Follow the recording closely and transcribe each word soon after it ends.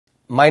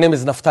My name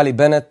is Naftali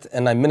Bennett,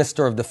 and I'm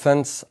Minister of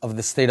Defense of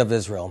the State of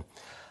Israel.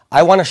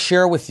 I want to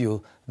share with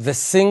you the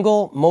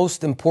single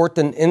most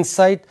important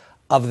insight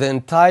of the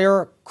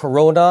entire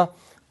corona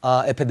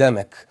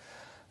epidemic.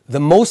 The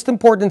most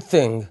important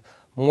thing,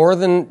 more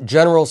than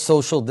general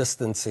social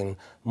distancing,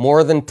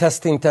 more than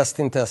testing,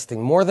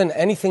 more than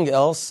anything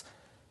else,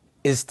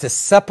 is to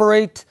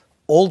separate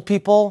old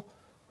people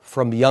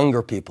from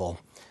younger people.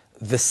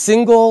 The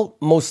single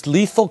most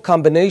lethal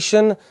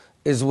combination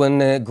is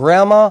when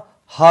grandma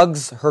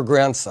hugs her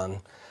grandson.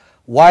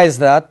 Why is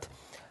that?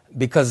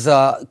 Because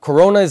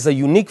corona is a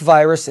unique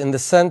virus in the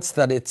sense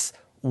that it's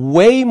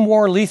way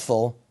more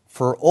lethal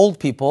for old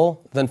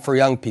people than for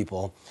young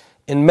people.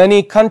 In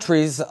many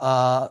countries,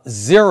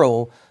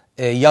 zero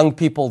young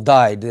people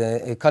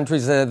died.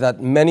 Countries that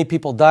many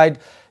people died,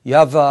 you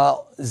have 0%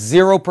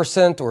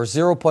 or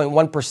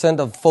 0.1%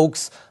 of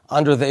folks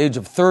under the age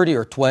of 30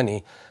 or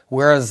 20,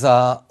 whereas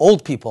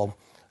old people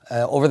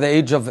over the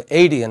age of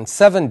 80 and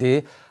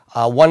 70,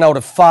 1 out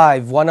of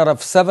 5, 1 out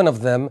of 7 of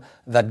them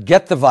that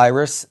get the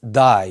virus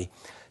die.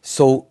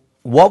 So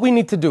what we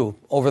need to do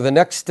over the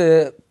next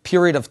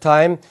period of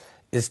time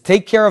is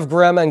take care of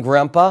grandma and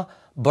grandpa,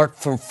 but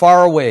from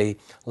far away.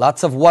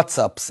 Lots of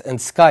WhatsApps and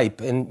Skype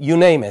and you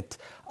name it.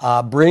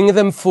 Bring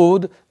them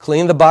food,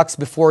 clean the box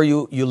before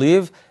you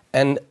leave,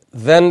 and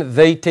then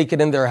they take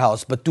it in their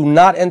house. But do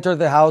not enter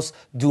the house,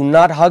 do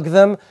not hug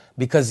them,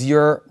 because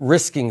you're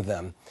risking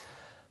them.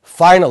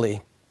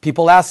 Finally,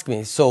 people ask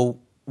me, so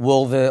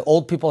will the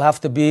old people have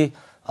to be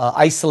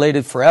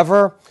isolated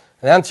forever?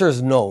 The answer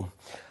is no.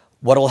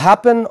 What will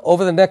happen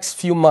over the next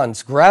few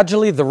months,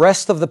 gradually the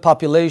rest of the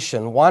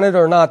population, want it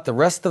or not, the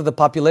rest of the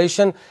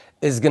population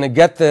is going to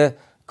get the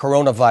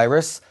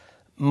coronavirus.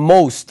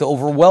 The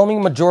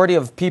overwhelming majority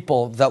of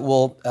people that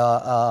will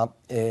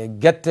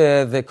get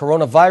the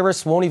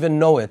coronavirus won't even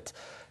know it.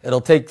 It'll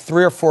take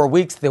 3 or 4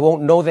 weeks. They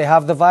won't know they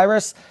have the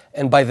virus.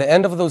 And by the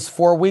end of those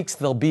 4 weeks,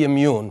 they'll be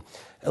immune.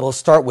 It'll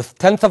start with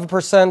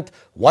 0.1%,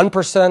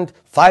 1%,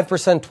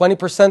 5%,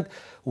 20%.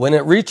 When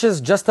it reaches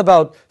just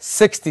about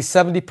 60,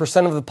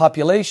 70% of the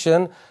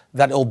population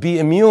that will be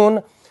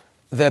immune,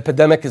 the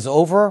epidemic is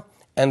over,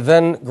 and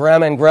then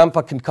grandma and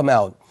grandpa can come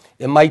out.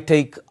 It might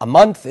take a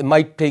month, it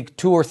might take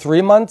 2 or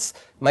 3 months,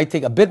 it might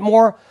take a bit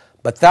more,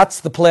 but that's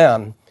the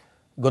plan.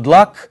 Good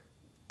luck,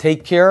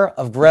 take care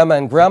of grandma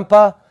and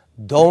grandpa,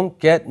 don't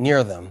get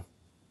near them.